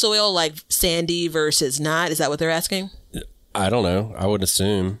type of soil, like sandy versus not? Is that what they're asking? I don't know. I would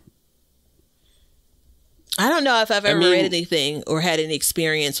assume. I don't know if I've ever read anything or had any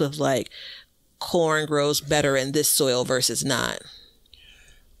experience with like corn grows better in this soil versus not.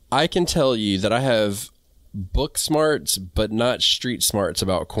 I can tell you that I have book smarts, but not street smarts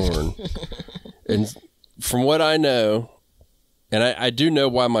about corn. And from what I know, and I do know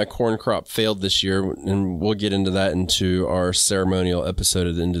why my corn crop failed this year, and we'll get into that into our ceremonial episode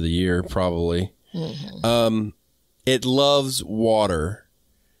at the end of the year, probably. Mm-hmm. It loves water.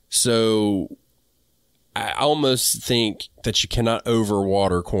 So I almost think that you cannot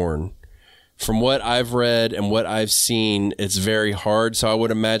overwater corn. From what I've read and what I've seen, it's very hard. So I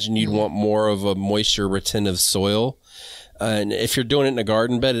would imagine you'd want more of a moisture retentive soil. And if you're doing it in a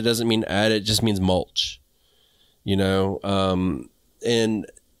garden bed, it doesn't mean add, it just means mulch, and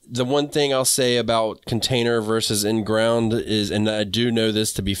the one thing I'll say about container versus in ground is, and I do know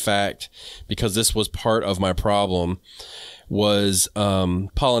this to be fact because this was part of my problem, was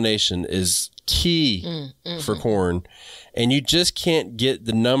pollination is key for corn. And you just can't get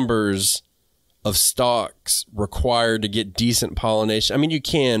the numbers of stalks required to get decent pollination. I mean, you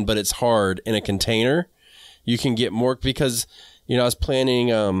can, but it's hard. In a container, you can get more because, I was planning,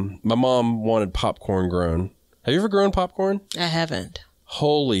 my mom wanted popcorn grown. Have you ever grown popcorn? I haven't.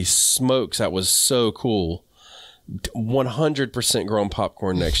 Holy smokes, that was so cool. 100% grown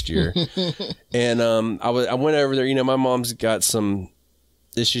popcorn next year. And I went over there. My mom's got some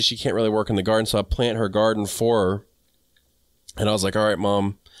issues. She can't really work in the garden, so I plant her garden for her. And I was like, all right,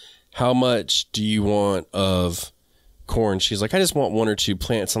 Mom, how much do you want of corn? She's like, I just want 1 or 2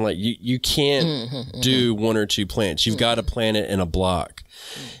 plants. I'm like, you can't do 1 or 2 plants. You've got to plant it in a block.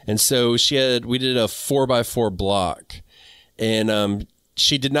 And so we did a 4x4 block, and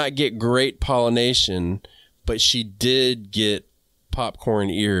she did not get great pollination, but she did get popcorn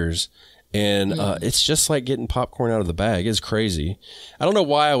ears. And it's just like getting popcorn out of the bag. It's crazy. I don't know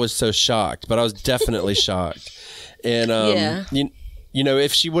why I was so shocked, but I was definitely shocked. And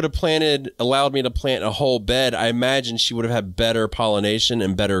if she would have allowed me to plant a whole bed, I imagine she would have had better pollination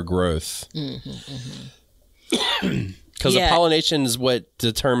and better growth. Because the pollination is what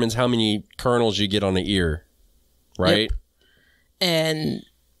determines how many kernels you get on an ear, right? Yep. And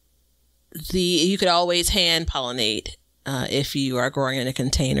you could always hand pollinate if you are growing in a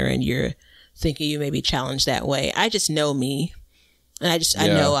container and you're thinking you may be challenged that way. I just know me, and I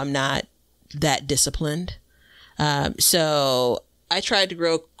know I'm not that disciplined. So I tried to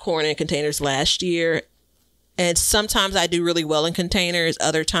grow corn in containers last year, and sometimes I do really well in containers.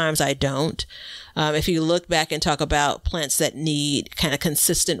 Other times I don't. If you look back and talk about plants that need kind of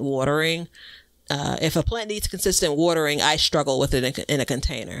consistent watering, if a plant needs consistent watering, I struggle with it in a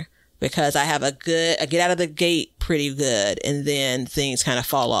container because I get out of the gate pretty good, and then things kind of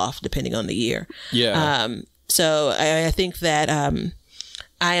fall off depending on the year. Yeah. So I think that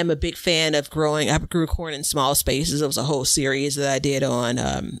I am a big fan of I grew corn in small spaces. It was a whole series that I did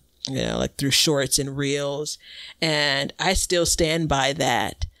on, like through shorts and reels. And I still stand by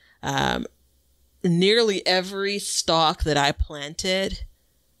that. Nearly every stalk that I planted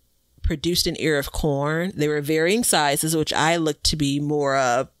produced an ear of corn. They were varying sizes, which I looked to be more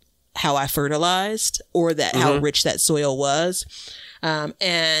of how I fertilized or how rich that soil was.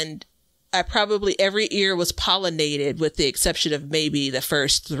 And I probably every ear was pollinated with the exception of maybe the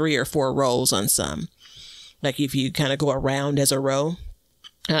first 3 or 4 rows on some, like if you kind of go around as a row.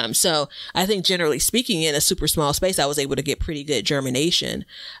 So I think generally speaking, in a super small space, I was able to get pretty good germination.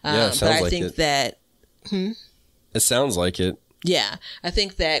 But I think that, it sounds like it. Yeah. I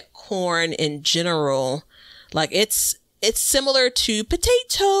think that corn in general, like it's similar to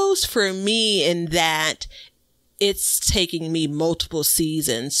potatoes for me in that it's taking me multiple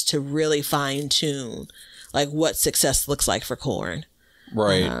seasons to really fine tune like what success looks like for corn.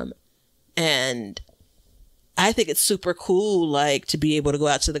 Right. And I think it's super cool, like, to be able to go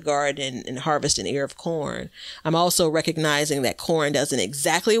out to the garden and harvest an ear of corn. I'm also recognizing that corn doesn't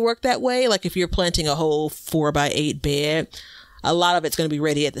exactly work that way. Like, if you're planting a whole 4x8 bed, a lot of it's going to be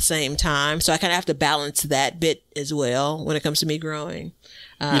ready at the same time. So I kind of have to balance that bit as well when it comes to me growing.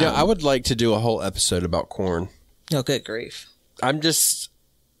 I would like to do a whole episode about corn. Oh, good grief.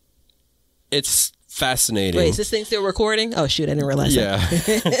 It's fascinating. Wait, is this thing still recording? Oh, shoot, I didn't realize that.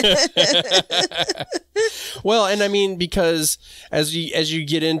 Well, and I mean, because as you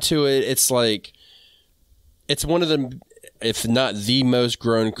get into it, it's like, it's one of the, if not the most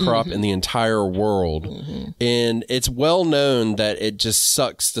grown crop in the entire world. And it's well known that it just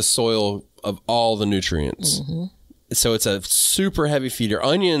sucks the soil of all the nutrients. So it's a super heavy feeder.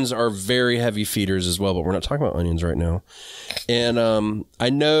 Onions are very heavy feeders as well, but we're not talking about onions right now. And I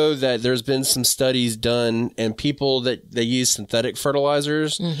know that there's been some studies done, and people that they use synthetic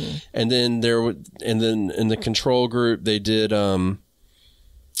fertilizers, and then in the control group they did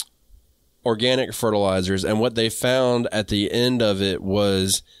organic fertilizers, and what they found at the end of it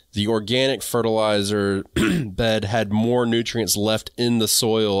was the organic fertilizer bed had more nutrients left in the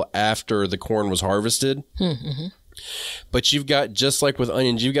soil after the corn was harvested. But you've got, just like with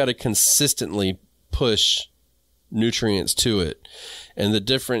onions, you've got to consistently push nutrients to it. And the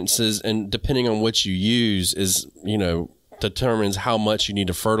differences, and depending on what you use, is, determines how much you need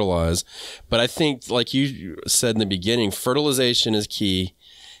to fertilize. But I think, like you said in the beginning, fertilization is key.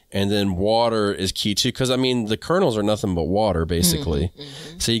 And then water is key too. Because, I mean, the kernels are nothing but water, basically.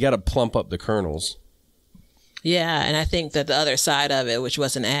 So you got to plump up the kernels. Yeah. And I think that the other side of it, which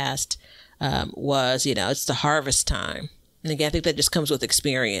wasn't asked, was, it's the harvest time. And again, I think that just comes with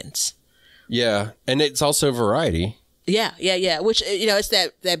experience. Yeah. And it's also variety. Yeah. Which, it's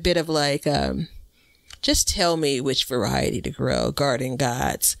that bit of like, just tell me which variety to grow, garden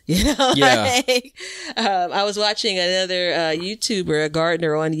gods. Yeah. I was watching another YouTuber, a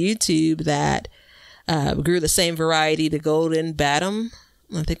gardener on YouTube that grew the same variety, the Golden Batum.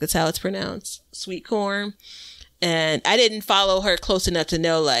 I think that's how it's pronounced. Sweet corn. And I didn't follow her close enough to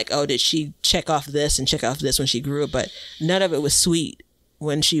know, like, oh, did she check off this and check off this when she grew it? But none of it was sweet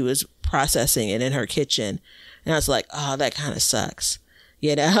when she was processing it in her kitchen. And I was like, oh, that kind of sucks.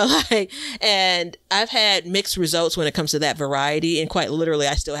 And I've had mixed results when it comes to that variety. And quite literally,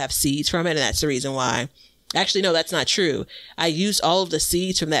 I still have seeds from it. And that's the reason why. Actually, no, that's not true. I used all of the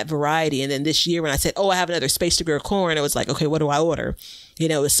seeds from that variety. And then this year when I said, oh, I have another space to grow corn, it was like, okay, what do I order?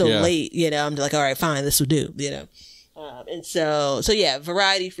 It was so late, I'm like, all right, fine, this will do, and so yeah,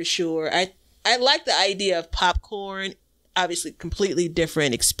 variety for sure. I like the idea of popcorn. Obviously, completely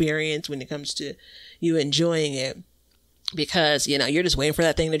different experience when it comes to you enjoying it, because, you're just waiting for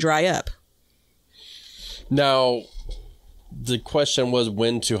that thing to dry up. Now, the question was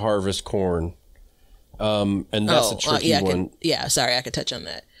when to harvest corn. And that's a tricky one. Sorry, I could touch on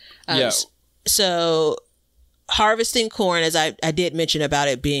that. So harvesting corn, as I did mention about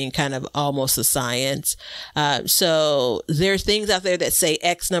it being kind of almost a science. So there's things out there that say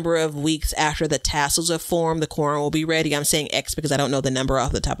X number of weeks after the tassels are formed, the corn will be ready. I'm saying X because I don't know the number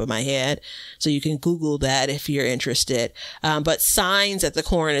off the top of my head. So you can Google that if you're interested. But signs that the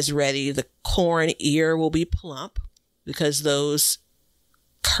corn is ready, the corn ear will be plump because those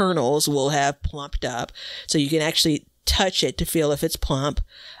kernels will have plumped up. So you can actually touch it to feel if it's plump.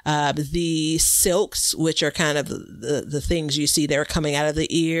 The silks, which are kind of the things you see that are coming out of the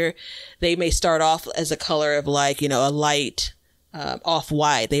ear, they may start off as a color of like, a light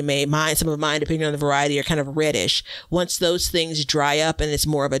off-white. They may, some of mine, depending on the variety, are kind of reddish. Once those things dry up and it's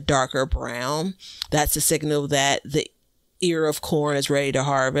more of a darker brown, that's a signal that the ear of corn is ready to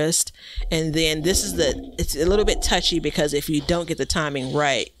harvest. And then it's a little bit touchy because if you don't get the timing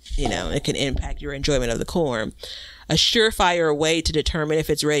right, it can impact your enjoyment of the corn. A surefire way to determine if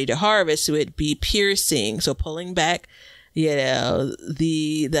it's ready to harvest would be piercing. So pulling back,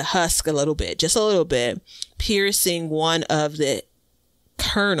 the husk a little bit, just a little bit, piercing one of the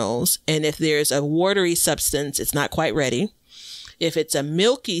kernels. And if there's a watery substance, it's not quite ready. If it's a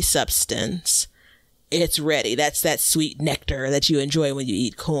milky substance, it's ready. That's that sweet nectar that you enjoy when you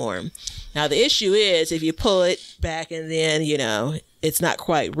eat corn. Now, the issue is if you pull it back and then, it's not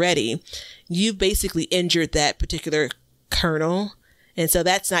quite ready, you've basically injured that particular kernel. And so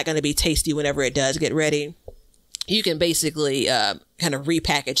that's not going to be tasty whenever it does get ready. You can basically kind of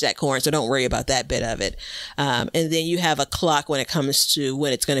repackage that corn, so don't worry about that bit of it. And then you have a clock when it comes to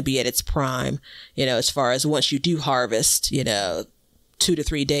when it's going to be at its prime, as far as once you do harvest, 2 to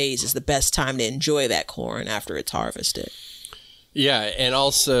 3 days is the best time to enjoy that corn after it's harvested. Yeah, and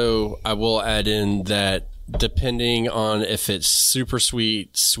also I will add in that depending on if it's super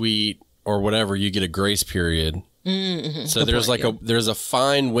sweet, or whatever, you get a grace period. So there's there's a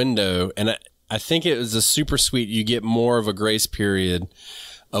fine window, and I think it was a super sweet. You get more of a grace period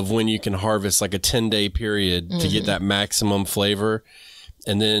of when you can harvest, like a 10-day period to get that maximum flavor.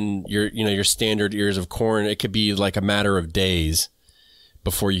 And then your standard ears of corn, it could be like a matter of days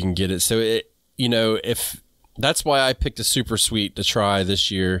before you can get it. So if that's why I picked a super sweet to try this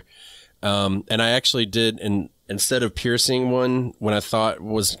year. And I actually did, and instead of piercing one, when I thought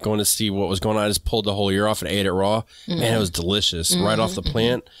was going to see what was going on, I just pulled the whole ear off and ate it raw. Man, it was delicious right off the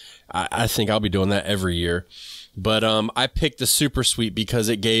plant. I think I'll be doing that every year. But I picked the super sweet because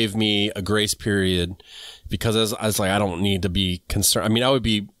it gave me a grace period, because I was like, I don't need to be concerned. I mean, I would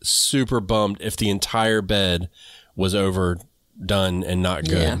be super bummed if the entire bed was overdone and not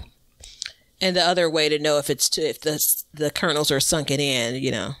good. Yeah. And the other way to know if the kernels are sunken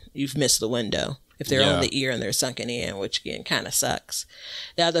in, you've missed the window. If they're on the ear and they're sunken in, which again kind of sucks.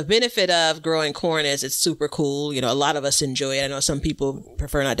 Now, the benefit of growing corn is it's super cool. A lot of us enjoy it. I know some people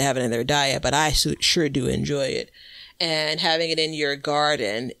prefer not to have it in their diet, but I sure do enjoy it. And having it in your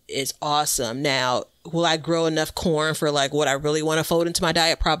garden is awesome. Now, will I grow enough corn for like what I really want to fold into my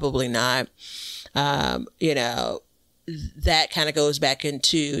diet? Probably not. That kind of goes back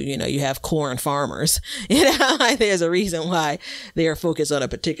into, you have corn farmers, there's a reason why they are focused on a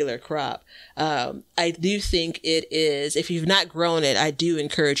particular crop. I do think it is, if you've not grown it, I do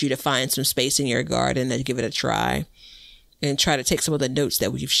encourage you to find some space in your garden and give it a try and try to take some of the notes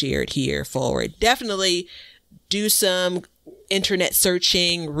that we've shared here forward. Definitely do some internet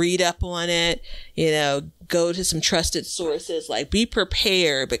searching, read up on it, go to some trusted sources, like be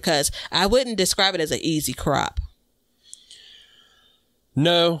prepared, because I wouldn't describe it as an easy crop.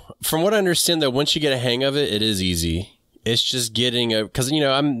 No, from what I understand, though, once you get a hang of it, it is easy. It's just getting because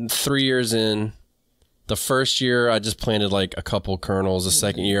I'm 3 years in. The first year, I just planted like a couple kernels. The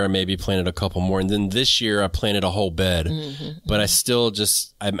second year, I maybe planted a couple more. And then this year, I planted a whole bed. But I still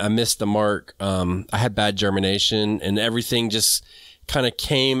I missed the mark. I had bad germination, and everything just kind of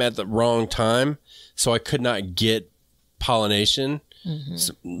came at the wrong time. So I could not get pollination.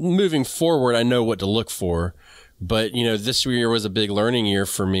 So moving forward, I know what to look for. But, this year was a big learning year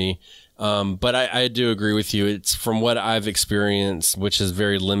for me. But I do agree with you. It's from what I've experienced, which is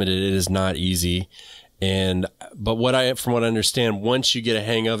very limited. It is not easy. But from what I understand, once you get a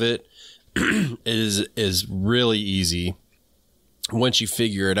hang of it, it is really easy once you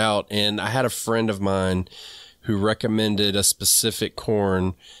figure it out. And I had a friend of mine who recommended a specific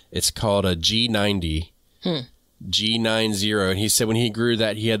corn. It's called a G90. G90. And he said when he grew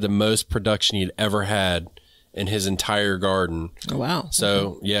that, he had the most production he'd ever had in his entire garden. Oh, wow.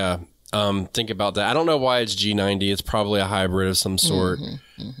 So, yeah. Think about that. I don't know why it's G90. It's probably a hybrid of some sort.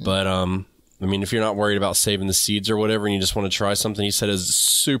 But, if you're not worried about saving the seeds or whatever, and you just want to try something, he said is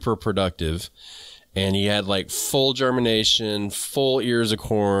super productive. And he had like full germination, full ears of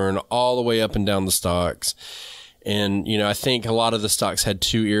corn, all the way up and down the stalks. And, I think a lot of the stalks had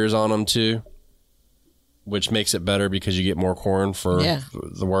 2 ears on them too, which makes it better because you get more corn for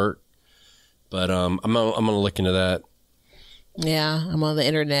the work. But I'm gonna look into that. Yeah, I'm on the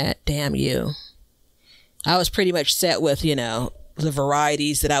internet. Damn you! I was pretty much set with the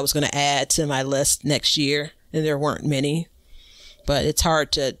varieties that I was going to add to my list next year, and there weren't many. But it's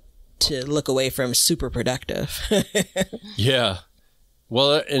hard to look away from super productive. Yeah,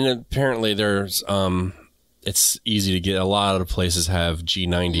 well, and apparently there's it's easy to get. A lot of places have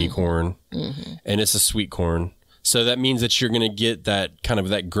G90 corn, and it's a sweet corn. So that means that you're going to get that kind of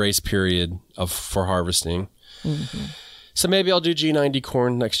that grace period for harvesting. So maybe I'll do G90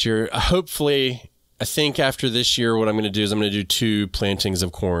 corn next year. Hopefully, I think after this year, what I'm going to do is I'm going to do 2 plantings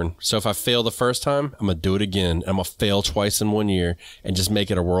of corn. So if I fail the first time, I'm going to do it again. I'm going to fail twice in 1 year and just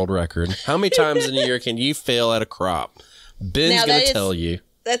make it a world record. How many times in a year can you fail at a crop? Ben's going to tell you.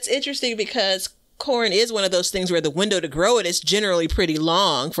 That's interesting because corn is one of those things where the window to grow it is generally pretty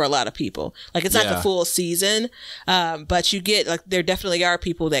long for a lot of people. Like it's not the full season, but you get there definitely are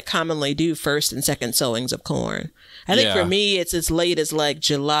people that commonly do first and second sowings of corn. I think for me, it's as late as like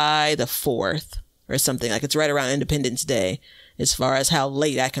July the 4th or something. Like it's right around Independence Day as far as how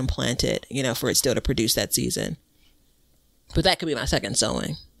late I can plant it, for it still to produce that season. But that could be my second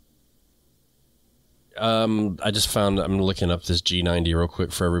sowing. I just found, I'm looking up this G90 real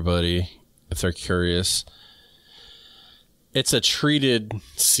quick for everybody if they're curious. It's a treated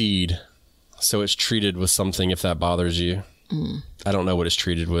seed. So it's treated with something if that bothers you. I don't know what it's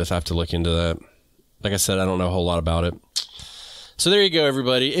treated with. I have to look into that. Like I said, I don't know a whole lot about it. So there you go,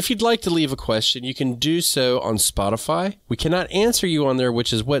 everybody. If you'd like to leave a question, you can do so on Spotify. We cannot answer you on there,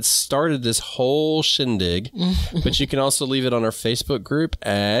 which is what started this whole shindig. But you can also leave it on our Facebook group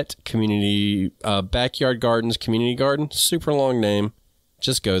at Community Backyard Gardens Community Garden. Super long name.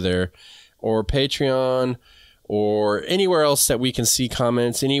 Just go there. Or Patreon, or anywhere else that we can see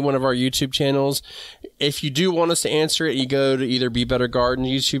comments, any one of our YouTube channels. If you do want us to answer it, you go to either Be Better Garden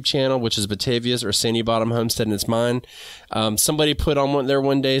YouTube channel, which is Batavia's, or Sandy Bottom Homestead, and it's mine. Somebody put on there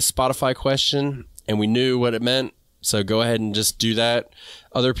one day Spotify question, and we knew what it meant. So go ahead and just do that.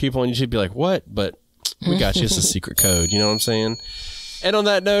 Other people on YouTube be like, what? But we got you. It's a secret code. You know what I'm saying? And on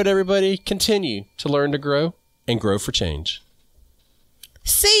that note, everybody, continue to learn to grow and grow for change.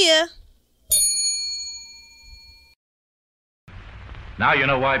 See ya. Now you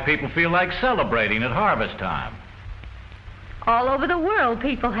know why people feel like celebrating at harvest time. All over the world,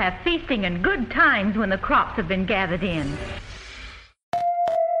 people have feasting and good times when the crops have been gathered in.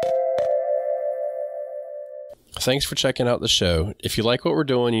 Thanks for checking out the show. If you like what we're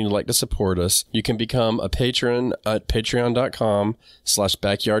doing and you'd like to support us, you can become a patron at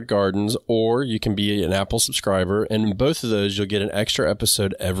patreon.com/backyardgardens, or you can be an Apple subscriber, and in both of those, you'll get an extra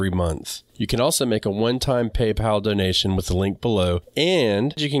episode every month. You can also make a one-time PayPal donation with the link below,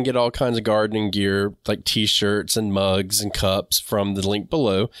 and you can get all kinds of gardening gear like t-shirts and mugs and cups from the link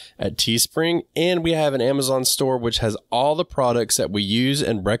below at Teespring, and we have an Amazon store which has all the products that we use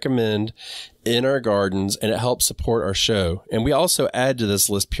and recommend in our gardens, and it helps support our show. And we also add to this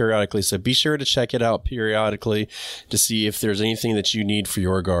list periodically, so be sure to check it out periodically to see if there's anything that you need for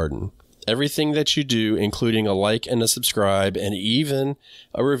your garden. Everything that you do, including a like and a subscribe and even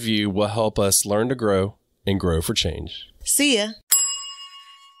a review, will help us learn to grow and grow for change. See ya.